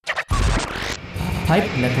Pipe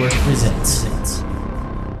Network presents.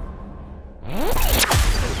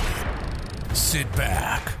 Sit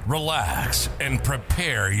back, relax, and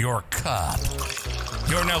prepare your cup.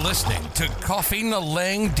 You're now listening to Coffee na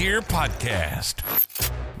Lang Deer Podcast.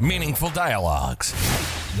 Meaningful dialogues,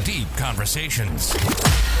 deep conversations,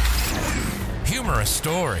 humorous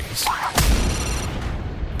stories,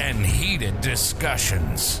 and heated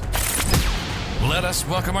discussions. Let us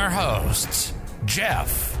welcome our hosts,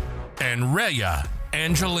 Jeff and Rhea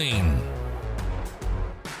Angeline.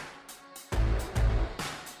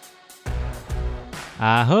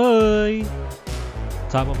 Ahoy!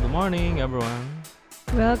 Top of the morning, everyone.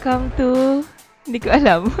 Welcome to, hindi ko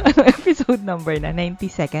alam, ano episode number na?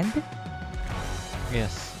 92nd?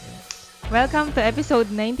 Yes. Welcome to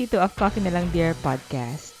episode 92 of Coffee na Lang Deer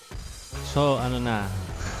Podcast. So, ano na?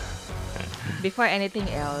 Before anything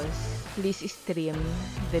else, please stream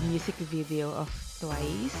the music video of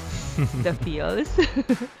Twice, The Feels.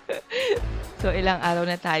 So, ilang araw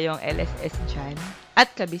na tayong LSS dyan.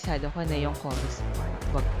 At kabisado ko na yung chorus part.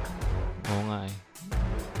 Wag ka. Oo nga eh.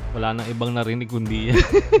 Wala nang ibang narinig kundi yan.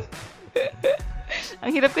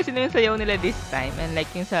 Ang hirap kasi na yung sayaw nila this time. And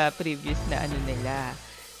like yung sa previous na ano nila,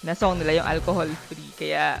 na song nila yung alcohol free.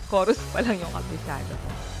 Kaya chorus pa lang yung kabisado ko.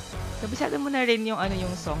 Kabisado mo na rin yung ano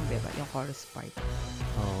yung song, diba? Yung chorus part.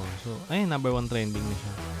 Oh, so, ay, number 1 trending na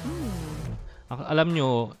siya. Alam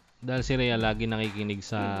nyo, dahil si Rhea lagi nakikinig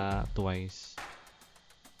sa Twice,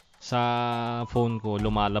 sa phone ko,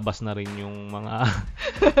 lumalabas na rin yung mga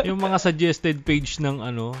yung mga suggested page ng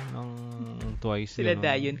ano, ng Twice. Sila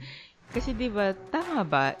dayon. Kasi diba, tama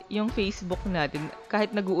ba, yung Facebook natin,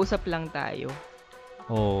 kahit nag-uusap lang tayo.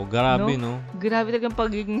 Oh, grabe no? Grabe talagang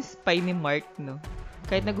pagiging spy ni Mark, no?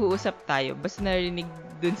 Kahit nag-uusap tayo, basta narinig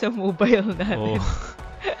dun sa mobile natin. Oh.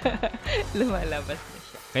 Lumalabas na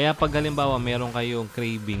siya. Kaya pag halimbawa meron kayong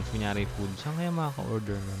cravings, kunyari food, saan kaya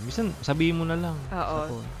makaka-order nun? Minsan, sabihin mo na lang.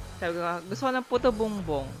 Oo. Sabi ko, gusto ko ng puto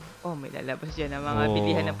bongbong. Oh, may lalabas dyan ng mga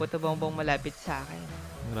bilihan ng puto bongbong malapit sa akin.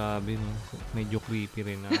 Grabe, no? Medyo creepy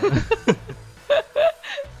rin.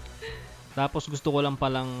 Tapos gusto ko lang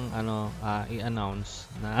palang i-announce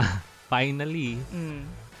na finally,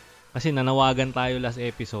 kasi nanawagan tayo last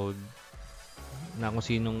episode na kung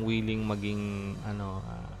sinong willing maging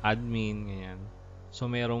admin, ganyan. So,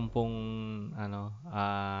 meron pong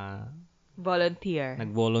volunteer.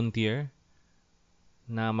 Nag-volunteer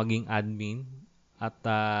na maging admin at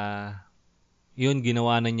yun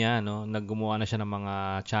ginawa na niya, no? Naggumawa na siya ng mga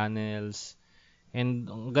channels. And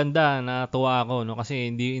ang ganda, natuwa ako, no? Kasi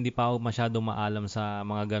hindi pa ako masyado maalam sa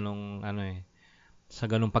mga ganong sa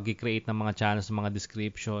ganong pag-create ng mga channels, mga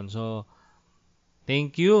description. So,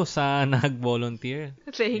 thank you sa nag-volunteer.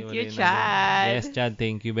 Thank you, Chad. Yes, Chad,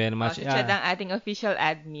 thank you very much. Si Chad ang ating official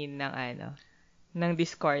admin ng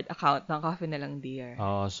Discord account ng Coffee na Lang Deer.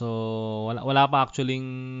 So wala pa actually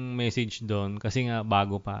message doon kasi nga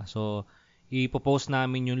bago pa. So ipo-post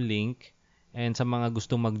namin yung link and sa mga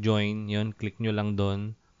gusto mag-join, yun, click nyo lang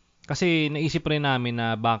doon. Kasi naisip rin namin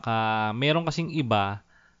na baka meron kasing iba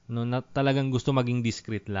no, na talagang gusto maging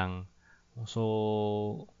discreet lang.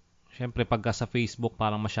 So syempre pagka sa Facebook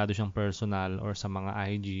parang masyado siyang personal or sa mga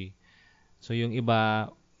IG. So yung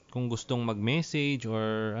iba kung gustong mag-message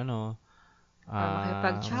or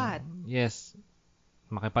makipag-chat. Yes.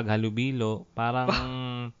 Makipaghalubilo. Parang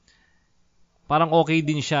okay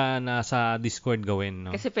din siya na sa Discord gawin,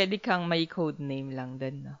 no? Kasi pwede kang may code name lang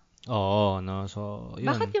dun, no? Oo, no? So, yun.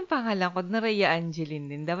 Bakit yung pangalan ko na Rhea Angeline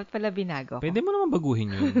din? Dapat pala binago ko. Pwede mo naman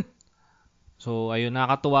baguhin yun. So, ayun,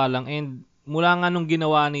 nakakatuwa lang. And mula nga nung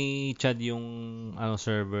ginawa ni Chad yung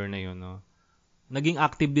server na yun, no? Naging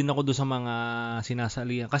active din ako doon sa mga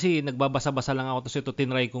sinasalihan. Kasi nagbabasa-basa lang ako. Tapos ito,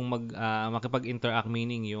 tinry kong makipag-interact,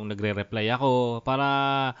 meaning yung nagre-reply ako para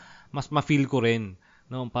mas ma-feel ko rin.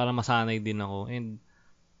 No? Para masanay din ako. And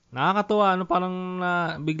nakakatuwa. Parang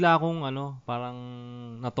bigla akong parang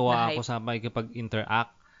natuwa ako sa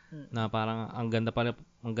makipag-interact. Na parang ang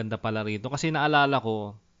ganda pala rito. Kasi naalala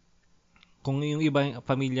ko, kung yung iba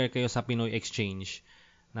familiar kayo sa Pinoy Exchange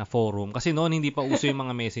na forum. Kasi noon hindi pa uso yung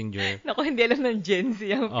mga messenger. Naku, hindi alam ng Gen Z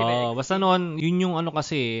ang Pinoy. Basta noon, yun yung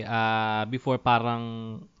kasi, before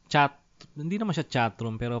parang chat, hindi naman siya chat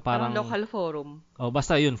room, pero parang local forum.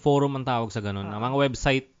 Basta yun, forum ang tawag sa ganun. Mga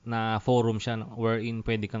website na forum siya wherein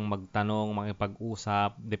pwede kang magtanong,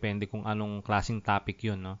 makipag-usap, depende kung anong klaseng topic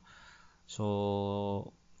yun, no? So,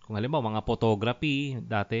 kung halimbawa, mga photography,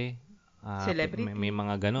 dati, celebrity. May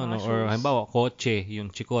mga ganun, no? Or halimbawa, kotse,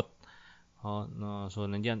 yung chikot. No, so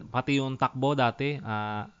nandiyan pati yung takbo dati,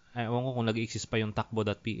 ewan ko kung nag-exist pa yung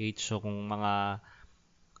takbo.ph. So kung mga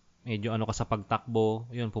medyo ka sa pagtakbo,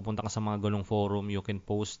 yun, pupunta ka sa mga ganung forum, you can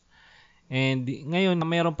post. And ngayon,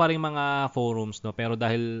 mayroon pa rin mga forums, no? Pero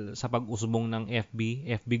dahil sa pag-usbong ng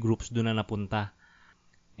FB groups doon na napunta.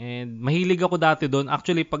 And mahilig ako dati doon.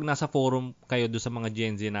 Actually, pag nasa forum kayo doon sa mga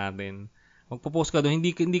Gen Z natin, magpo-post ka doon,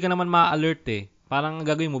 hindi ka naman ma-alert eh. Parang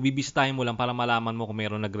gagawin mo, bibisitahin mo lang para malaman mo kung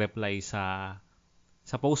mayroon nag-reply sa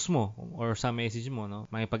post mo or sa message mo, no?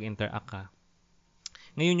 Makipag-interact ka.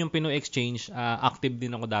 Ngayon yung Pinoy Exchange, active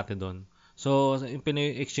din ako dati doon. So, yung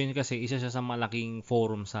Pinoy Exchange kasi, isa siya sa malaking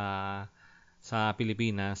forum sa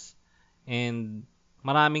Pilipinas. And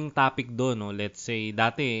maraming topic doon, no? Let's say,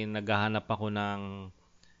 dati naghahanap ako ng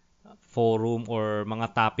forum or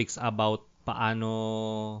mga topics about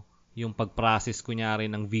paano yung pag-process kunyari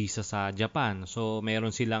ng visa sa Japan. So,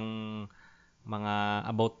 meron silang mga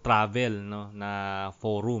about travel, no, na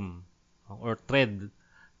forum or thread,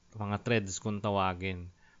 mga threads kung tawagin.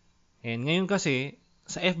 And ngayon kasi,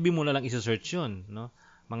 sa FB mo na lang isa-search yun, no?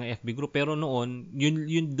 Mga FB group. Pero noon,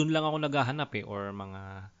 yun doon lang ako naghahanap eh, or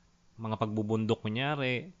mga pagbubundok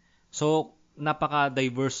kunyari. So,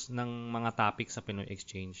 napaka-diverse ng mga topics sa Pinoy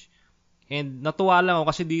Exchange. And natuwa lang ako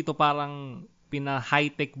kasi dito parang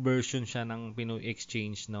pina-high-tech version siya ng Pinoy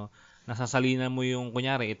Exchange, no? Nasasalinan mo yung,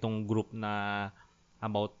 kunyari, itong group na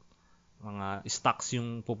about mga stocks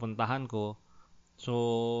yung pupuntahan ko.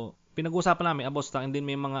 So, pinag-uusapan namin about stock and then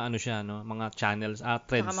may mga ano siya, no? Mga channels,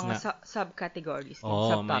 threads Saka na. mga subcategories,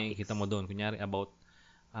 Oo, subtopics. may kita mo doon. Kunyari, about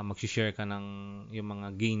mag-share ka ng yung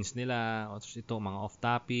mga gains nila, o ito, mga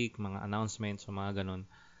off-topic, mga announcements, o mga ganun.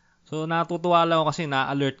 So, natutuwa lang ako kasi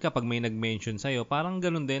na-alert ka pag may nag-mention sa'yo. Parang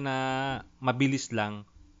ganun din na mabilis lang.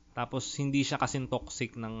 Tapos, hindi siya kasing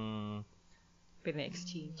toxic ng Pinoy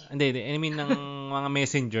Exchange. Hindi. I mean, ng mga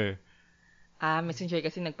messenger. Messenger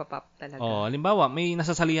kasi nagpa-pop talaga. Halimbawa, may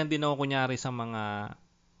nasasalihan din ako kunyari sa mga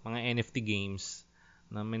NFT games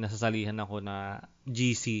na may nasasalihan ako na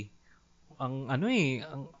GC. Ang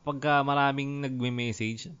pagka maraming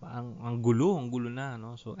nagme-message, ang gulo na,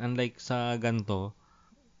 no? So, unlike sa ganito,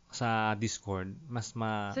 sa Discord, mas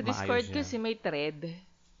sa Discord maayos kasi may thread.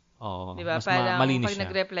 Oo, diba? mas Parang malinis pag siya.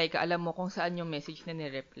 nag-reply ka, alam mo kung saan yung message na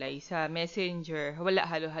ni-reply. Sa Messenger, wala,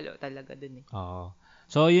 halo-halo talaga dun eh. Oo.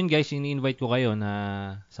 So, yun guys, ini-invite ko kayo na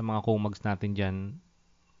sa mga co-mags natin dyan,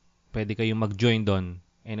 pwede kayong mag-join doon.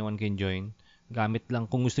 Anyone can join. Gamit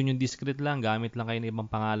lang, kung gusto nyo discreet lang, gamit lang kayo ng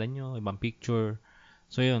ibang pangalan nyo, ibang picture.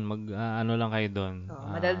 So, yun, ano lang kayo doon.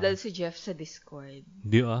 Madaldal si Jeff sa Discord.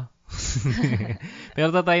 Di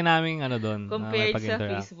Pero tatry namin doon. Compared sa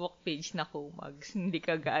Facebook page na Comags, hindi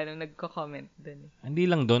ka gaano nagko-comment doon. Hindi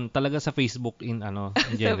lang doon, talaga sa Facebook in general.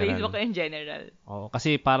 Sa Facebook in general. Oo,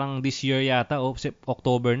 kasi parang this year yata,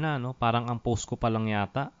 October na, no? Parang ang post ko pa lang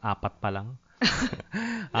yata, 4 pa lang.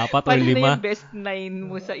 4 or 5. Paano na yung best 9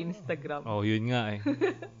 mo sa Instagram? Yun nga eh.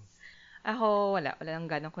 Ako, wala nang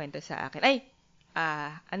ganong kwento sa akin. Ay,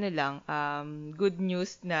 good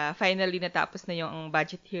news na finally natapos na yung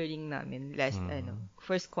budget hearing namin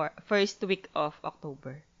first week of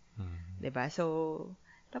October. 'Di ba? So,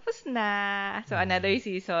 tapos na. So, another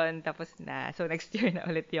season, tapos na. So, next year na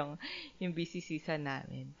ulit yung busy season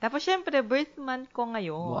namin. Tapos, syempre, birth month ko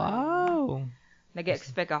ngayon. Wow!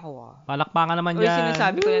 Nag-expect ako. Palakpakan naman yan.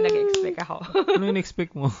 Sinasabi ko na nag-expect ako. Ano yung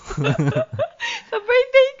expect mo? Sa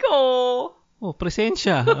birthday ko!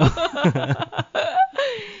 Presensya.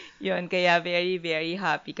 Yun, kaya very, very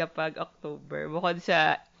happy kapag October. Bukod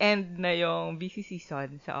sa end na yung busy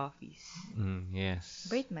season sa office. Yes.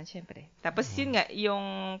 Birth month, syempre. Tapos yun nga,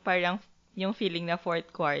 yung parang, yung feeling na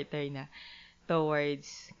fourth quarter na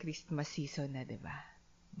towards Christmas season na, diba?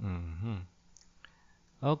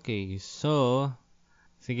 Okay, so,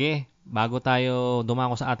 sige, bago tayo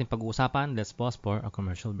dumako sa ating pag-uusapan, let's pause for a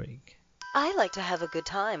commercial break. I like to have a good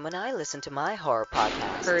time when I listen to my horror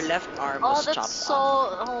podcast. Her left arm was chopped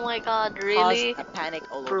off. Oh my god, really? Caused a panic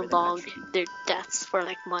all over the Prolonged country. their deaths for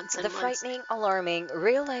like months and The months. frightening, alarming,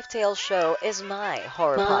 real-life tales show is my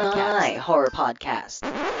horror podcast. My horror podcast.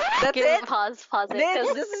 That's Give it? Pause it.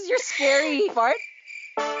 This is your scary part?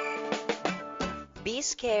 Be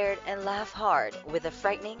scared and laugh hard with the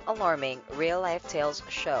frightening, alarming, real-life tales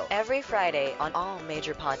show every Friday on all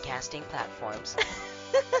major podcasting platforms.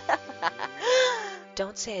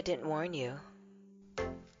 Don't say I didn't warn you.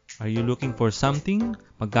 Are you looking for something?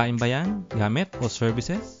 Pagkain ba yan? Gamit o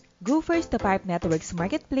services? Go first to Pipe Network's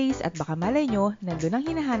marketplace at baka malay nyo, nandun ang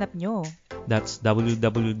hinahanap nyo. That's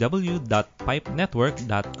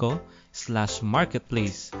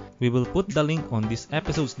www.pipenetwork.co/marketplace. We will put the link on this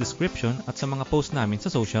episode's description at sa mga post namin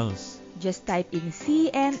sa socials. Just type in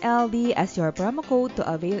CNLD as your promo code to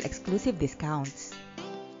avail exclusive discounts.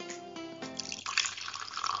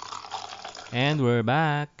 And we're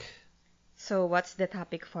back. So, what's the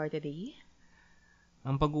topic for today?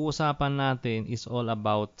 ang pag-uusapan natin is all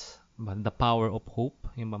about the power of hope.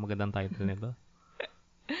 Yung ba magandang title nito?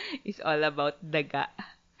 It's all about daga.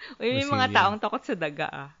 Uy, may mga Resilient. taong takot sa daga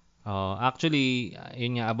ah. Actually,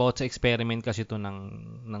 yun nga, about sa experiment kasi to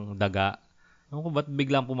ng daga. Ewan ko ba't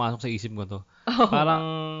biglang pumasok sa isip ko to. Parang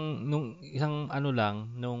nung isang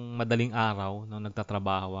nung madaling araw, nung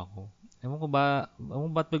nagtatrabaho ako. Ewan ko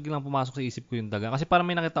ba't biglang pumasok sa isip ko yung daga. Kasi parang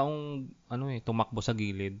may nakita akong tumakbo sa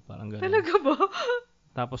gilid. Parang gano'n. Talaga ba?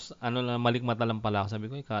 Tapos malikmata lang pala ako. Sabi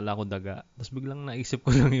ko, kala ko daga. Tapos biglang naisip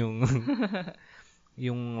ko lang yung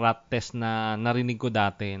yung rat test na narinig ko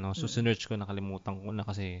dati, no. So sinearch ko, nakalimutan ko na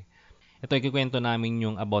kasi. Ito ikikwento namin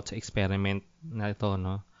yung about sa experiment na ito,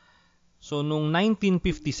 no. So nung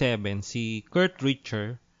 1957, si Kurt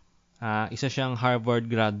Richter, isa siyang Harvard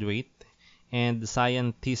graduate and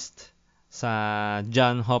scientist sa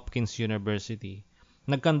Johns Hopkins University.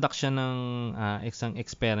 Nag-conduct siya ng isang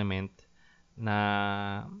experiment na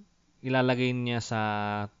ilalagay niya sa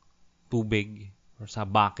tubig or sa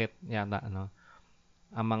bucket yata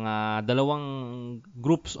ang mga dalawang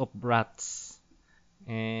groups of rats,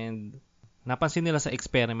 and napansin nila sa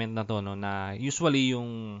experiment na to na usually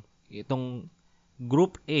itong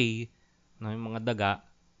group A yung mga daga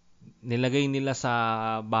nilagay nila sa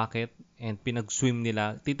bucket and pinag-swim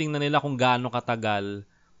nila. Titingnan nila kung gaano katagal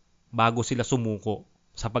bago sila sumuko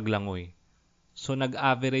sa paglangoy. So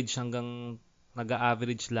nag-average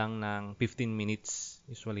lang ng 15 minutes.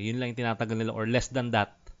 Usually, yun lang yung tinatagal nila or less than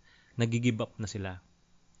that, nag-give up na sila.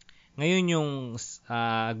 Ngayon yung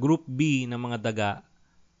group B ng mga daga,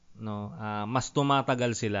 mas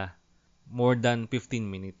tumatagal sila more than 15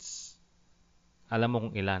 minutes. Alam mo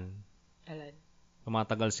kung ilan? Alan.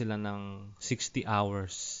 Tumatagal sila ng 60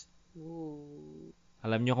 hours. Ooh.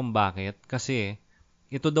 Alam nyo kung bakit? Kasi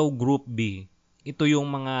ito daw group B. Ito yung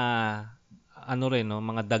mga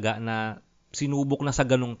mga daga na sinubok na sa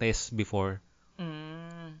ganung test before.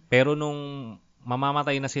 Pero nung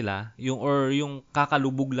mamamatay na sila, yung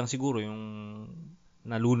kakalubog lang siguro, yung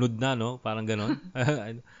nalunod na, parang ganon.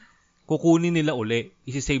 Kukunin nila uli,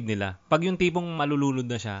 isi-save nila. Pag yung tipong malulunod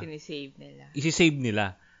na siya, isi-save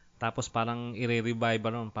nila. Tapos parang i-revive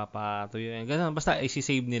papatuyo. Ganun, basta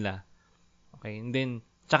isi-save nila. Okay, and then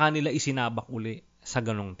tsaka nila isinabak uli sa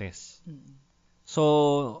ganong test.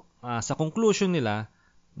 So, sa conclusion nila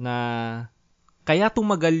na kaya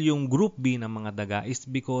tumagal yung group B ng mga daga is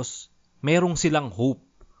because merong silang hope.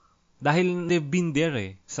 Dahil they've been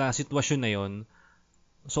there sa sitwasyon na yon.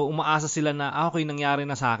 So, umaasa sila na, okay, nangyari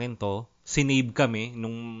na sa akin to. Sinave kami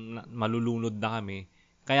nung malulunod na kami.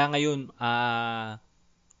 Kaya ngayon,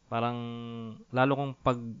 parang lalo kong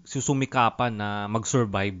pagsusumikapan na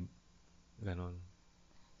mag-survive. Ganon.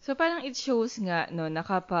 So, parang it shows nga, na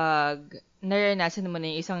kapag naranasan mo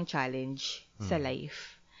na yung isang challenge sa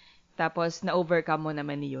life, tapos na-overcome mo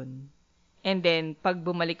naman yun, and then, pag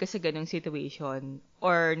bumalik ka sa ganong situation,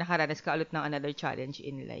 or nakaranas ka ulit ng another challenge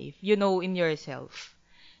in life, you know in yourself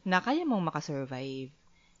na kaya mong makasurvive.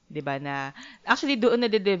 Diba? Na, actually, doon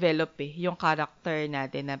na-develop yung character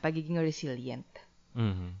natin na pagiging resilient.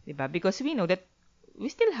 Diba? Because we know that we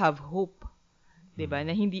still have hope. Diba?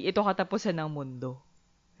 Na hindi ito katapusan ng mundo.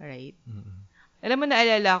 Right? Alam mo,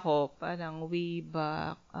 naalala ko, parang way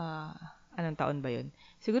back, anong taon ba yun?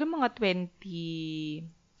 Siguro mga 2014,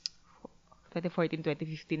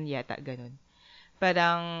 2015 yata, ganun.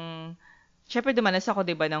 Parang, syempre dumanas ako,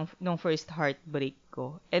 diba, nung first heartbreak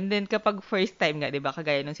ko. And then, kapag first time nga, diba,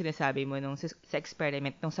 kagaya nung sinasabi mo nung sa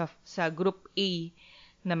experiment, nung sa group A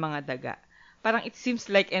na mga daga, parang it seems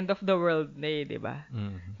like end of the world na diba?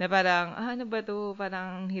 Na parang, ano ba to?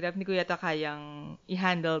 Parang hirap, ni ko yata kayang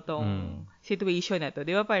i-handle tong situation na to.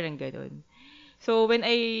 Diba? Parang ganun. So, when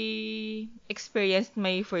I experienced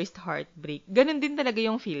my first heartbreak, ganun din talaga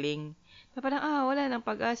yung feeling. Na parang, wala nang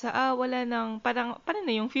pag-asa, wala nang, parang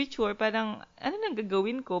na yung future, parang, ano nang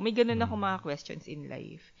gagawin ko? May ganun ako mga questions in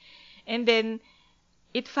life. And then,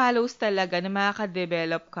 it follows talaga na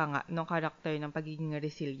makaka-develop ka nga ng character ng pagiging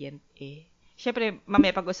resilient Siyempre,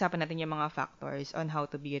 mamaya pag-usapan natin yung mga factors on how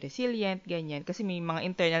to be resilient, ganyan. Kasi may mga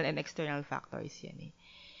internal and external factors yan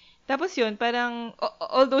Tapos yun, parang,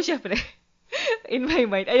 although siyempre, in my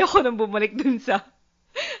mind, ayoko nang bumalik dun sa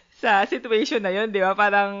situation na yun, di ba?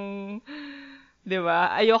 Parang, di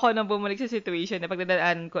ba? Ayoko nang bumalik sa situation na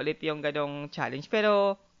pagdadaanan ko ulit yung ganong challenge.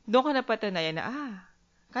 Pero, doon ko napatunayan na,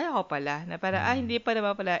 kaya ko pala. Na para, hindi pa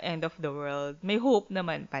naman pala end of the world. May hope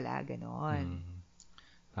naman pala, ganon.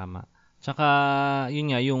 Tama. Tsaka,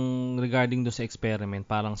 yun nga, yung regarding do sa experiment,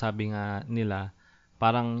 parang sabi nga nila,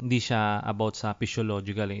 parang hindi siya about sa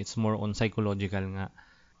physiological, it's more on psychological nga.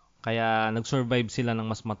 Kaya, nag-survive sila ng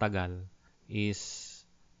mas matagal is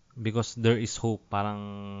Because there is hope, parang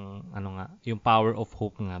yung power of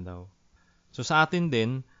hope nga daw. So sa atin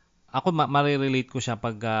din, ako marirelate ko siya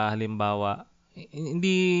pag halimbawa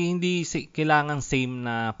hindi kailangan same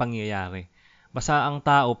na pangyayari. Basta ang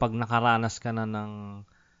tao pag nakaranas ka na ng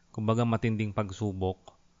kumbaga matinding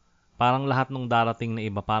pagsubok, parang lahat ng darating na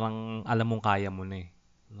iba parang alam mong kaya mo na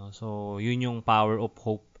no? So yun yung power of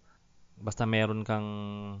hope. Basta meron kang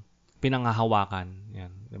pinanghahawakan,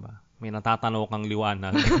 yan, 'di ba? May natatanaw kang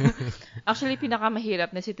liwanag. Actually,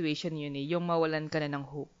 pinakamahirap na situation yun yung mawalan ka na ng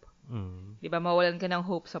hope. 'Di ba? Mawalan ka ng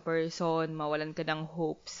hope sa person, mawalan ka ng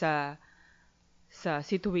hope sa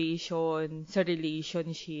situation, sa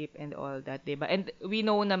relationship and all that, 'di ba? And we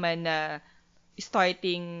know naman na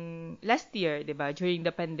starting last year, 'di ba, during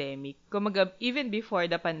the pandemic, kumaga even before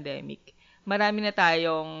the pandemic, marami na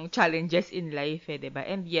tayong challenges in life, 'di ba?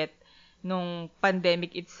 And yet nung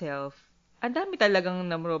pandemic itself, ang dami talagang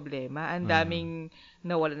na problema, ang daming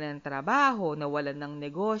nawalan ng trabaho, nawalan ng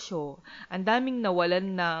negosyo, ang daming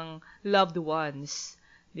nawalan ng loved ones,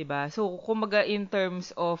 'di ba? So, kumaga in terms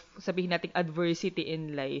of sabihin nating adversity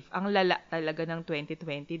in life, ang lala talaga ng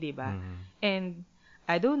 2020, 'di ba? And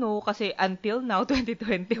I don't know kasi until now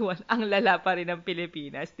 2021 ang lala pa rin ng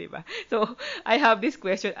Pilipinas, 'di ba? So, I have this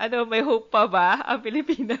question, may hope pa ba ang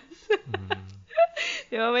Pilipinas?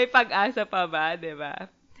 'Di ba? May pag-asa pa ba, 'di ba?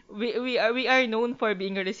 We are known for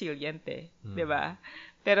being resilient 'di ba?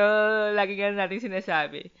 Pero lagi nga natin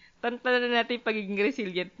sinasabi, tantanan na natin pagiging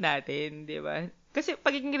resilient natin, 'di ba? Kasi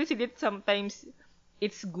pagiging resilient sometimes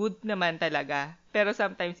it's good naman talaga, pero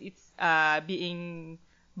sometimes it's being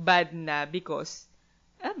bad na because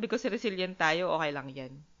resilient tayo, okay lang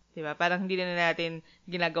 'yan. 'Di ba? Parang hindi na natin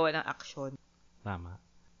ginagawa ng aksyon. Tama.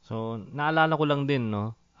 So, naalala ko lang din,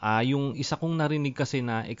 no? Yung isa kong narinig kasi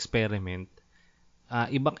na experiment,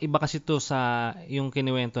 iba kasi to sa yung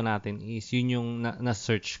kiniwento natin is yun yung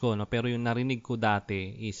na-search ko, no? Pero yung narinig ko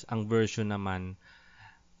dati is ang version naman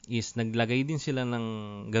is naglagay din sila ng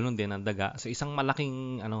ganun din ng daga sa isang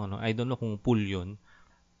malaking I don't know kung pool yun.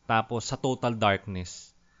 Tapos sa total darkness.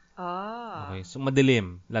 Okay, so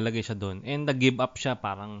madilim, lalagay siya doon. And nag-give up siya,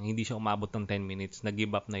 parang hindi siya umabot ng 10 minutes,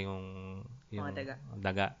 nag-give up na yung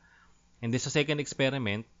daga. And then sa second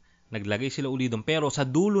experiment, naglagay sila uli doon. Pero sa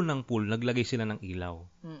dulo ng pool, naglagay sila ng ilaw.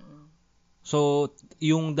 So,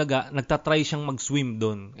 yung daga, nagtatry siyang mag-swim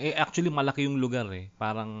doon. Actually, malaki yung lugar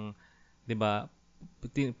Parang, 'di ba,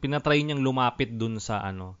 pinatry niyang lumapit doon sa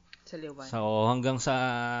sa liwanag. So, hanggang sa,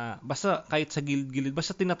 basta kahit sa gilid-gilid,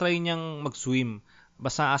 basta tinatry niyang mag-swim.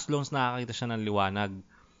 Basta as long as nakakita siya ng liwanag.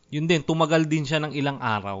 Yun din, tumagal din siya ng ilang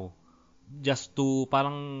araw. Just to,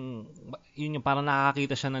 parang, yun yung parang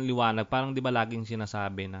nakakita siya ng liwanag. Parang, di ba, laging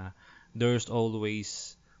sinasabi na there's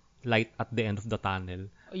always light at the end of the tunnel.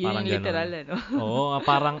 Yun parang yung literal, Oo,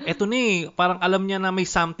 parang, eto parang alam niya na may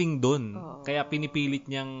something doon. Kaya pinipilit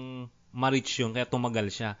niyang ma-reach yun, kaya tumagal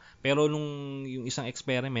siya. Pero yung isang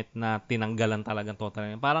experiment na tinanggalan talagang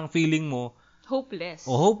total, parang feeling mo, hopeless.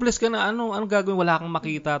 Hopeless ka na, ano gagawin? Wala kang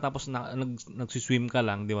makita, tapos nagsiswim ka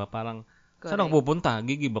lang, di ba? Parang, saan ako pupunta?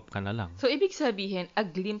 Give up ka na lang. So, ibig sabihin, a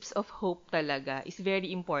glimpse of hope talaga is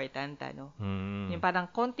very important, Yung parang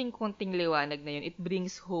konting-konting liwanag na yun, it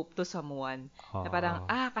brings hope to someone. Na parang,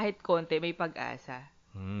 kahit konti, may pag-asa.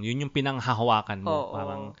 Yun yung pinanghahawakan mo.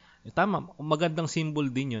 Parang, tama, magandang symbol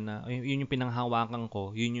din yun na, yun yung pinanghahawakan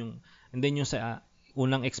ko, yun yung, and then yung sa,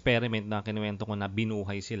 unang experiment na kinuwento ko na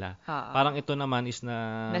binuhay sila. Parang ito naman is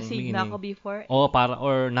na na-save na ako before.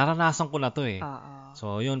 Or naranasan ko na to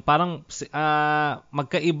So, yun, parang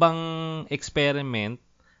magkaibang experiment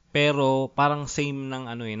pero parang same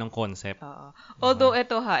ng ng concept. Although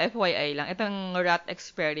ito FYI lang, itong rat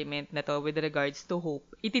experiment na to with regards to hope,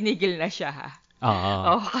 itinigil na siya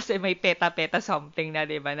kasi may peta something na,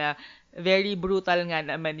 'di ba, na very brutal nga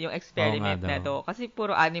naman yung experiment na to. Kasi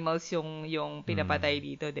puro animals yung pinapatay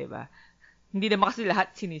dito, 'di ba? Hindi naman kasi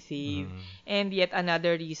lahat sinisave. And yet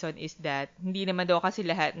another reason is that hindi naman daw kasi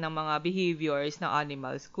lahat ng mga behaviors ng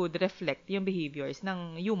animals could reflect yung behaviors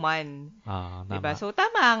ng human. 'Di ba? So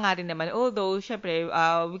tama nga rin naman. Although syempre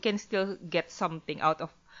we can still get something out of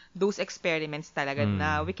those experiments talaga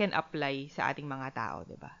na we can apply sa ating mga tao,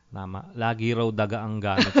 'di ba? Tama. Lagi raw daga ang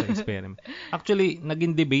gamit sa experiment. Actually,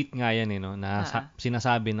 naging debate nga yan na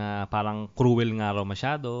sinasabi na parang cruel nga raw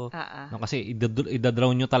masyado. No, kasi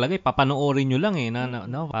idadraw nyo talaga, papanoorin nyo lang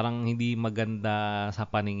na parang hindi maganda sa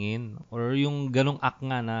paningin. Or yung ganong act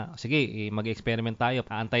nga na, sige, mag-experiment tayo,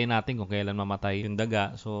 aantayin natin kung kailan mamatay yung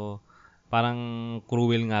daga. So, parang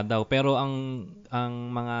cruel nga daw. Pero ang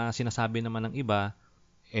mga sinasabi naman ng iba,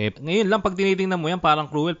 ngayon lang pag tinitingnan mo yan parang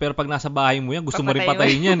cruel, pero pag nasa bahay mo yan gusto mo rin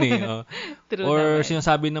patayin yan True Or naman.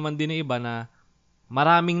 sinasabi naman din ng iba na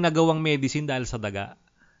maraming nagawang medicine dahil sa daga.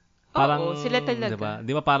 Parang, Oo, sila talaga.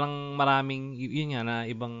 Di ba parang maraming, yun nga na,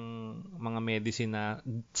 ibang mga medicine na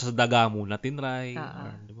sa daga muna tinry.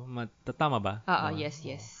 Or, di ba? Tama ba? Oo, yes.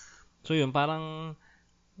 So yun, parang,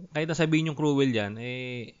 kahit na sabihin yung cruel yan,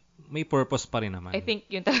 may purpose pa rin naman. I think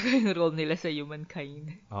yun talaga yung role nila sa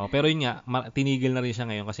humankind. Pero yun nga, tinigil na rin siya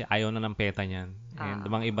ngayon kasi ayaw na ng PETA niyan. And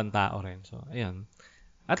mga ibang tao rin. So, ayun.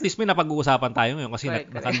 At least may napag-uusapan tayo ngayon kasi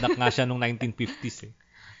nakandak nga siya nung 1950s eh.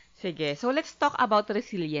 Sige. So, let's talk about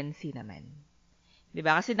resiliency naman.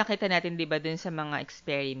 Diba? Kasi nakita natin, diba, dun sa mga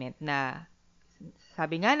experiment na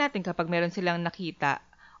sabi nga natin kapag meron silang nakita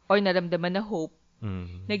or naramdaman na hope,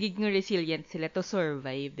 nagiging resilient sila to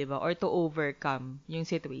survive, diba? Or to overcome yung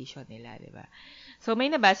situation nila, diba? So,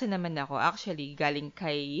 may nabasa naman ako, actually, galing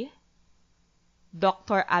kay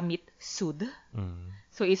Dr. Amit Sood.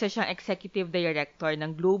 So, isa siyang executive director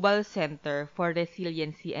ng Global Center for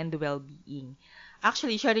Resiliency and Wellbeing.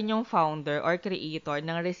 Actually, siya rin yung founder or creator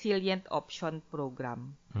ng Resilient Option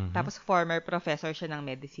Program. Tapos, former professor siya ng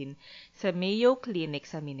medicine sa Mayo Clinic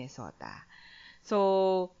sa Minnesota.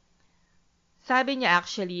 So, sabi niya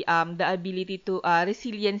actually, the ability to,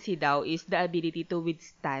 resiliency daw is the ability to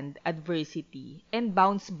withstand adversity and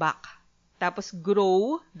bounce back. Tapos,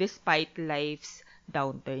 grow despite life's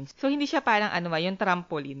downturns. So, hindi siya parang yung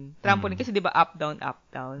trampoline. Trampoline kasi 'di ba up down.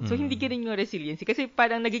 So, hindi ka rin yung resiliency kasi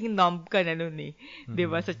parang naging numb ka na nun eh. 'Di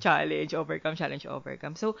ba sa challenge, overcome.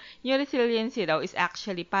 So, yung resiliency daw is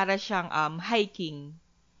actually para siyang hiking.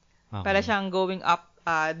 Okay. Para siyang going up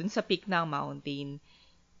dun sa peak ng mountain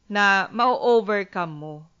na ma-overcome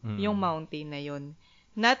mo yung mountain na yun.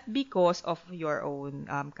 Not because of your own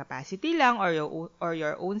capacity lang or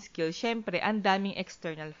your own skill. Syempre, ang daming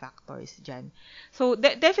external factors dyan. So,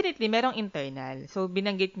 definitely, merong internal. So,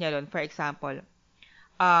 binanggit niya ron, for example,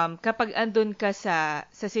 kapag andun ka sa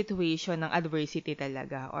situation ng adversity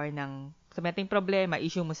talaga or ng sa mating problema,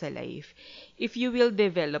 issue mo sa life, if you will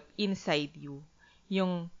develop inside you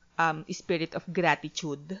yung spirit of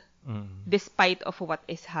gratitude despite of what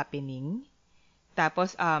is happening,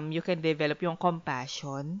 tapos, you can develop yung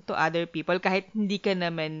compassion to other people kahit hindi ka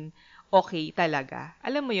naman okay talaga.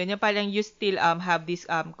 Alam mo yun, yung parang you still have this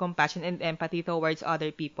compassion and empathy towards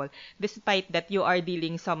other people despite that you are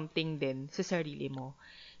dealing something din sa sarili mo.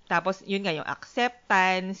 Tapos, yun nga, yung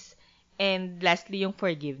acceptance and lastly, yung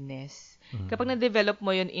forgiveness. Kapag na-develop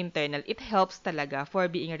mo yun internal, it helps talaga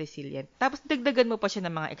for being resilient. Tapos, dagdagan mo pa siya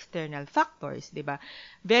ng mga external factors, di ba?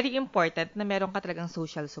 Very important na meron ka talagang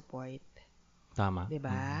social support. Tama.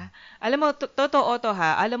 Diba? Alam mo, totoo to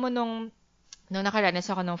ha. Alam mo nung nakaranas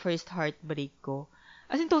ako ng first heartbreak ko.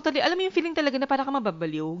 As in, totally, alam mo yung feeling talaga na parang ka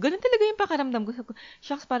mababaliw. Ganun talaga yung pakaramdam ko.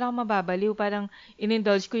 Shucks, parang ka mababaliw. Parang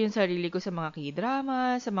in-indulge ko yung sarili ko sa mga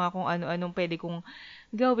k-drama, sa mga kung ano-anong pwede kong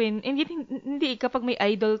gawin. And hindi, kapag may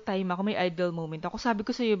idle time ako, may idle moment ako. Sabi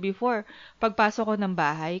ko sa'yo before, pagpasok ko ng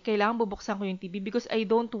bahay, kailangan bubuksan ko yung TV because I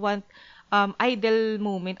don't want idle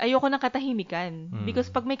moment. Ayoko ng katahimikan.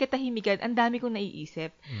 Because pag may katahimikan, ang dami kong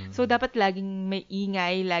naiisip. So, dapat laging may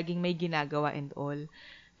ingay, laging may ginagawa and all.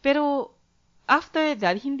 Pero, after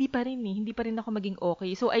that, hindi pa rin ako maging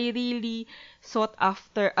okay. So, I really sought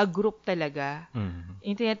after a group talaga.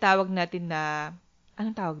 Yung tinatawag natin na,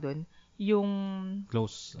 anong tawag doon? Yung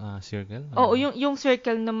close circle? Oo, yung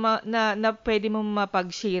circle na pwede mo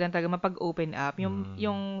mapag-share talaga, mapag-open up, yung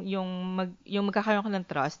magkakaroon ka ng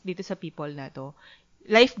trust dito sa people na to.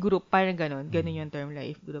 Life group, parang ganun yung term,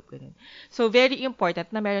 life group, ganun. So, very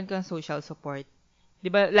important na meron kang social support.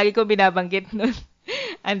 'Di ba? Lagi kong binabanggit nun.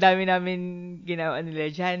 Ang dami namin ginawa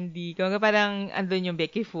nila Jandy. Kumaga parang andun yung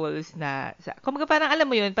Becky Fools na, kumaga parang alam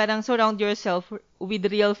mo yun, parang surround yourself with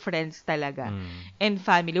real friends talaga. And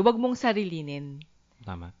family. Huwag mong sarilinin.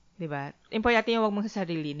 Tama. Diba? Importante yung huwag mong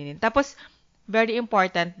sarilinin. Tapos, very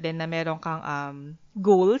important din na meron kang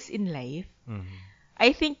goals in life.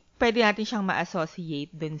 I think pwede natin siyang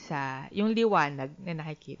ma-associate dun sa yung liwanag na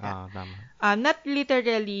nakikita. Tama. Not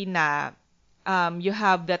literally na you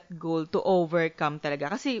have that goal to overcome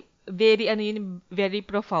talaga. Kasi very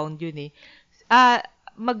profound yun eh.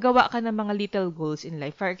 Maggawa ka ng mga little goals in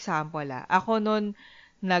life. For example, ako noon,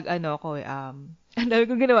 ang dami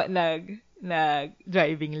kong ginawa,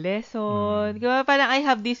 driving lesson. Parang I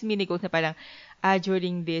have these mini goals na parang,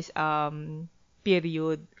 during this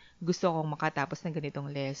period, gusto kong makatapos ng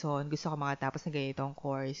ganitong lesson, gusto kong makatapos ng ganitong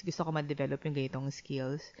course, gusto kong ma-develop yung ganitong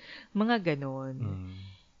skills. Mga ganon.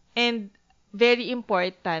 And, very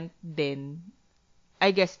important din,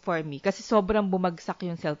 I guess for me, kasi sobrang bumagsak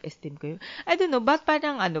yung self-esteem ko. I don't know, but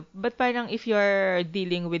parang if you're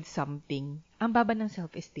dealing with something, ang baba ng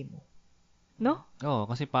self-esteem mo. No?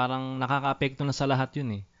 Oo, kasi parang nakaka-apekto na sa lahat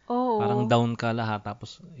yun eh. Oo. Parang down ka lahat,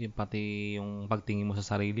 tapos yung pati yung pagtingin mo sa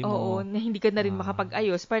sarili mo. Oo, na hindi ka na rin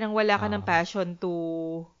makapag-ayos. Parang wala ka ng passion to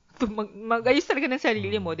mag-ayos talaga ng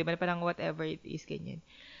sarili mo, di ba? Parang whatever it is, ganyan.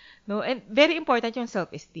 No? And very important yung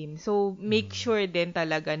self-esteem. So, make sure din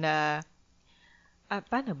talaga na,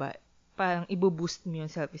 paano ba? Parang i-boost mo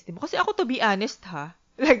yung self-esteem. Kasi ako, to be honest,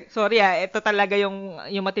 like, sorry ito talaga yung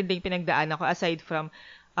matinding pinagdaan ako aside from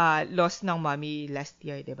loss ng mommy last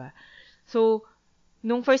year, di ba? So,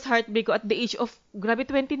 nung first heartbreak ko at the age of, grabe,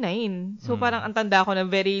 29. So, parang ang tanda ko na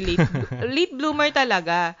very late bloomer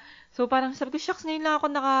talaga. So, parang sabi ko, shucks, ngayon lang ako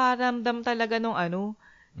nakaramdam talaga nung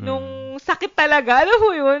nung sakit talaga. Alam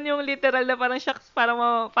mo yun? Yung literal na parang shucks,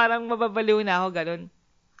 parang mababaliw na ako, ganun.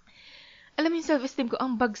 Alam mo yung self-esteem ko,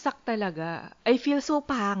 ang bagsak talaga. I feel so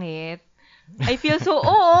pangit. I feel so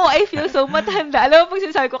matanda. Alam mo, pag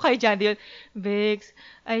sinasabi ko kay Jandy yun, Bex,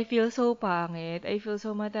 I feel so pangit. I feel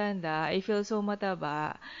so matanda. I feel so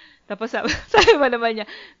mataba. Tapos sabi mo naman niya,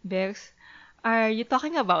 Bex, are you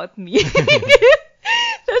talking about me?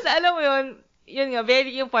 Tapos alam mo yun nga,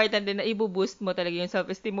 very important din na i-boost mo talaga yung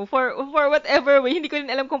self-esteem mo for whatever way. Hindi ko rin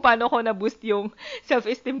alam kung paano ko na-boost yung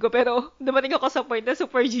self-esteem ko, pero dumating ako sa point na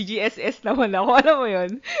super GGSS naman ako. Alam mo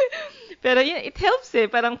yun? Pero yun, it helps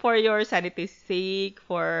parang for your sanity's sake,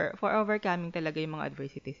 for overcoming talaga yung mga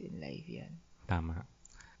adversities in life yan. Tama.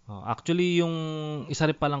 Actually, yung isa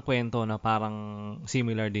rin palang kwento na parang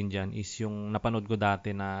similar din dyan is yung napanood ko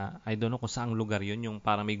dati na, I don't know kung saang lugar yun, yung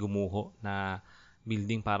parang may gumuho na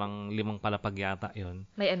building, parang 5 palapag yata yun.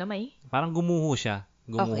 May? Parang gumuho siya.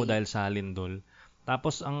 Gumuho Okay. dahil sa lindol.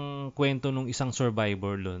 Tapos, ang kwento nung isang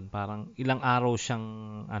survivor doon, parang ilang araw siyang,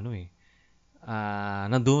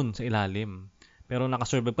 nandun sa ilalim. Pero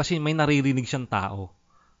nakasurvive kasi may naririnig siyang tao.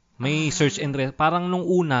 May search and parang nung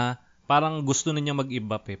una, parang gusto na niya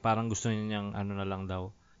mag-give up Parang gusto niya niyang na lang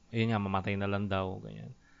daw. Ayun nga, mamatay na lang daw.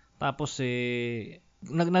 Ganyan. Tapos,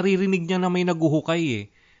 naririnig niya na may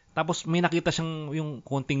naguhukay Tapos may nakita siyang yung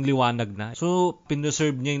konting liwanag na. So,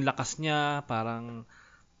 pinoserve niya yung lakas niya. Parang,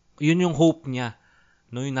 yun yung hope niya.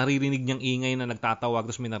 No, yung naririnig niyang ingay na nagtatawag.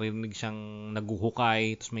 Tapos may naririnig siyang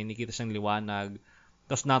naguhukay. Tapos may nakita siyang liwanag.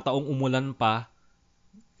 Tapos nataong umulan pa.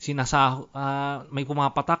 May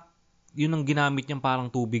pumapatak. Yun ang ginamit niyang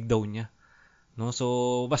parang tubig daw niya. No,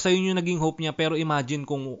 so, basta yun yung naging hope niya. Pero imagine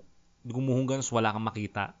kung gumuhunggan, wala kang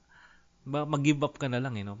makita. Mag-give up ka na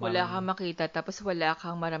lang no? Wala kang makita, tapos wala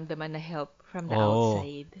kang maramdaman na help from the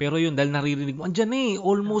outside. Pero yun, dahil naririnig mo, andyan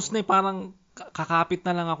almost na parang kakapit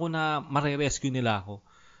na lang ako na mare-rescue nila ako.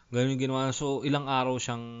 Ganun yung ginawa. So, ilang araw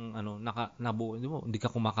siyang, nabuhay. Hindi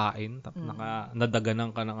ka kumakain,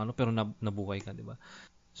 nadaganan ka ng pero nabuhay ka, di ba?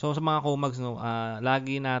 So, sa mga Comags,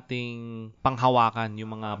 lagi nating panghawakan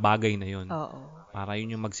yung mga bagay na yun. Oo. Para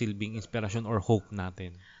yun yung magsilbing inspiration or hope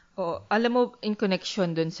natin. Alam mo, in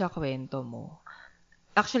connection dun sa kwento mo,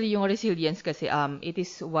 actually, yung resilience kasi, it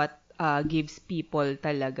is what gives people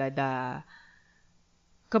talaga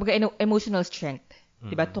emotional strength.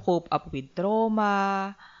 Diba? To cope up with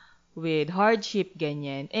trauma, with hardship,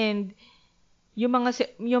 ganyan. And, yung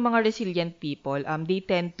mga resilient people, they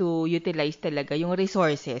tend to utilize talaga yung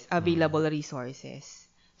resources, available resources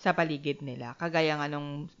sa paligid nila. Kagaya nga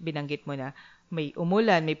nung binanggit mo na may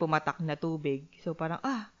umulan, may pumatak na tubig. So, parang,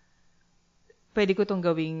 pwede ko tong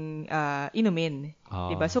gawing inumin.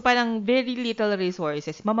 Diba? So, parang very little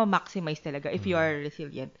resources, mama-maximize talaga if you are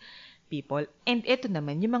resilient people. And ito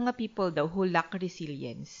naman, yung mga people daw who lack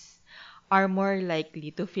resilience are more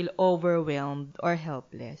likely to feel overwhelmed or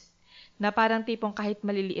helpless. Na parang tipong kahit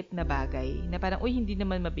maliliit na bagay, na parang, hindi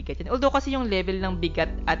naman mabigat yan. Although kasi yung level ng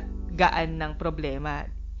bigat at gaan ng problema,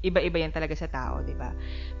 iba-iba yan talaga sa tao, di ba?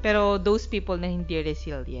 Pero those people na hindi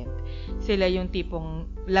resilient, sila yung tipong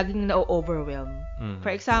laging na-overwhelm.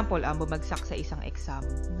 For example, bumagsak sa isang exam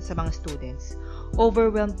sa mga students.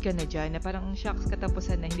 Overwhelmed ka na dyan, na parang shocks,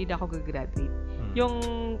 katapusan na, hindi na ako gagraduate. Yung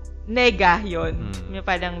nega yun, yung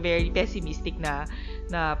parang very pessimistic na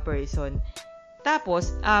person.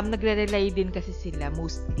 Tapos, nagre-rely din kasi sila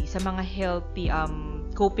mostly sa mga healthy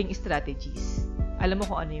coping strategies. Alam mo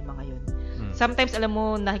kung ano yung mga yun. Sometimes, alam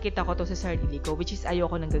mo, nakikita ko to sa sarili ko, which is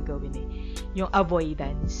ayoko nang gagawin yung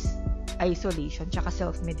avoidance, isolation, tsaka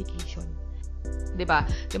self-medication. Diba?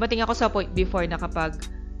 Dumating ako sa point before na kapag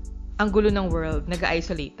ang gulo ng world,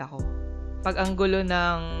 nag-isolate ako. Pag ang gulo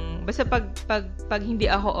ng, basta pag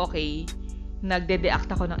hindi ako okay,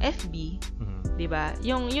 nagde-deact ako ng FB, diba?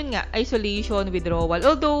 Yun nga, isolation, withdrawal.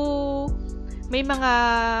 Although, may mga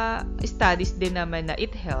studies din naman na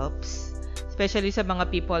it helps. Especially sa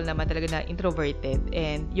mga people naman talaga na introverted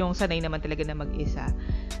and yung sanay naman talaga na mag-isa.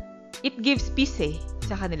 it gives peace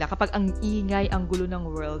sa kanila kapag ang ingay, ang gulo ng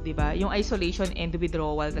world, 'di ba? Yung isolation and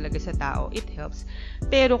withdrawal talaga sa tao, it helps.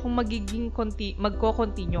 Pero kung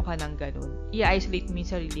magko-continue ka ng ganun, i-isolate mo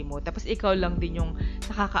yung sarili mo, tapos ikaw lang din yung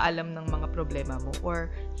nakakaalam ng mga problema mo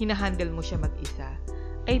or hinahandle mo siya mag-isa,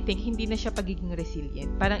 I think hindi na siya pagiging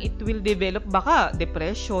resilient. Parang it will develop baka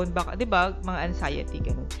depression, baka 'di ba, mga anxiety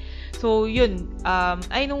ganun. So, yun,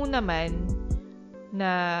 I know naman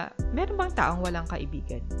na meron bang taong walang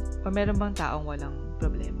kaibigan? O meron bang taong walang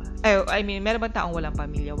problema? Meron bang taong walang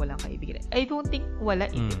pamilya, walang kaibigan? I don't think wala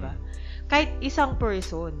diba? Kahit isang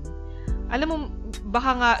person, alam mo,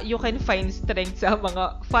 baka nga you can find strength sa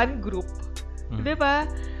mga fan group. Diba?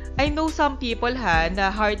 I know some people na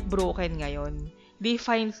heartbroken ngayon. They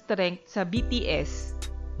find strength sa BTS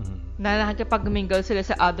na nakikipag-mingle sila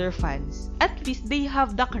sa other fans. At least, they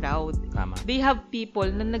have the crowd. Tama. They have people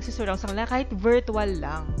na nagsusurround sa kanila kahit virtual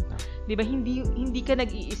lang. Di ba? Hindi ka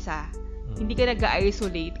nag-iisa. Hindi ka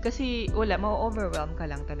nag-isolate kasi wala, ma-overwhelm ka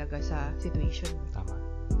lang talaga sa situation. Tama.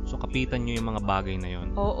 So, kapitan nyo yung mga bagay na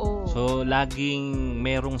yun. Oo. So, laging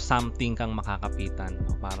merong something kang makakapitan.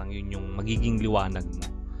 No? Parang yun yung magiging liwanag mo.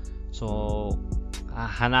 So,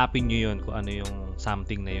 hanapin nyo yun kung ano yung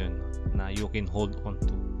something na yun na you can hold on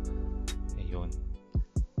to. Ayun.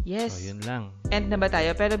 Yes. So, yun lang. End na ba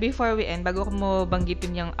tayo? Pero before we end, bago ko mo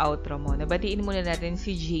banggitin yung outro mo, nabatiin muna natin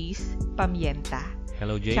si Jace Pamienta.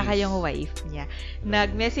 Hello, Jace. Tsaka yung wife niya.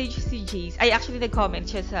 Nag-message si Jace. Actually, nag-comment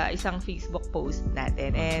siya sa isang Facebook post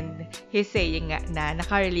natin. And he's saying nga na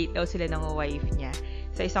nakarelate daw sila ng wife niya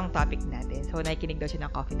sa isang topic natin. So, nakikinig daw siya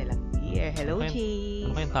ng Coffee na Lang Dear. Hello, Jace.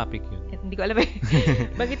 Ano kayong topic yun? Hindi ko alam eh.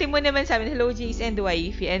 Banggitin mo naman sa amin, hello, Jace and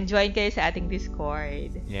wifey. And join kayo sa ating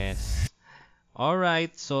Discord. Yes.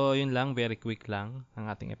 Alright, so yun lang, very quick lang ang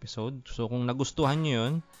ating episode. So kung nagustuhan nyo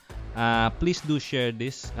yun, please do share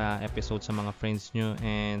this episode sa mga friends nyo.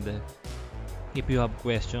 And if you have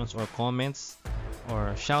questions or comments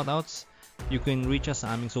or shoutouts, you can reach us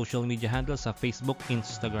sa aming social media handles sa Facebook,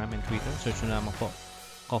 Instagram, and Twitter. Search nyo naman po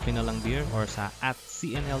Coffee na Lang Dear or sa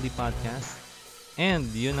 @CNLD Podcast. And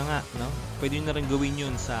yun na nga, no? Pwede nyo na rin gawin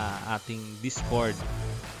yun sa ating Discord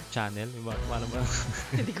channel. Paano ba?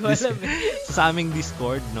 Hindi ko alam Sa aming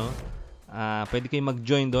Discord, no? Pwede kayo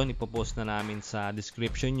mag-join doon. Ipopost na namin sa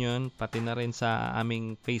description yun. Pati na rin sa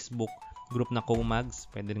aming Facebook group na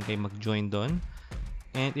Comags. Pwede rin kayo mag-join doon.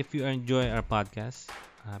 And if you enjoy our podcast,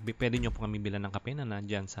 pwede nyo po kami bilan ng kape na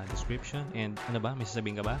nandyan sa description. And ano ba? May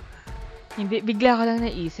sasabihin ka ba? Hindi, bigla ko lang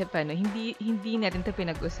naisip, hindi natin ito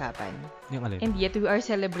pinag-usapan. Yung alin? And yet, we are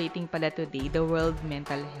celebrating pala today the World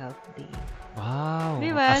Mental Health Day. Wow!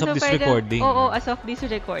 Diba? As of this recording. Oo, as of this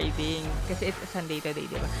recording. Kasi it's Sunday today,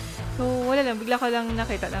 diba? So, wala lang. Bigla ko lang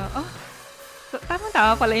nakita na, so,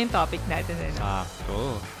 tama-tama pala yung topic natin.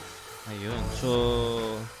 Sakto. Ayun. So,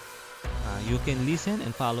 you can listen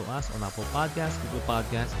and follow us on Apple Podcasts, Google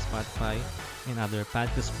Podcasts, Spotify, and other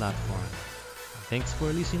podcast platforms. Thanks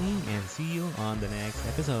for listening and see you on the next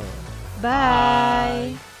episode.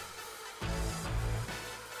 Bye!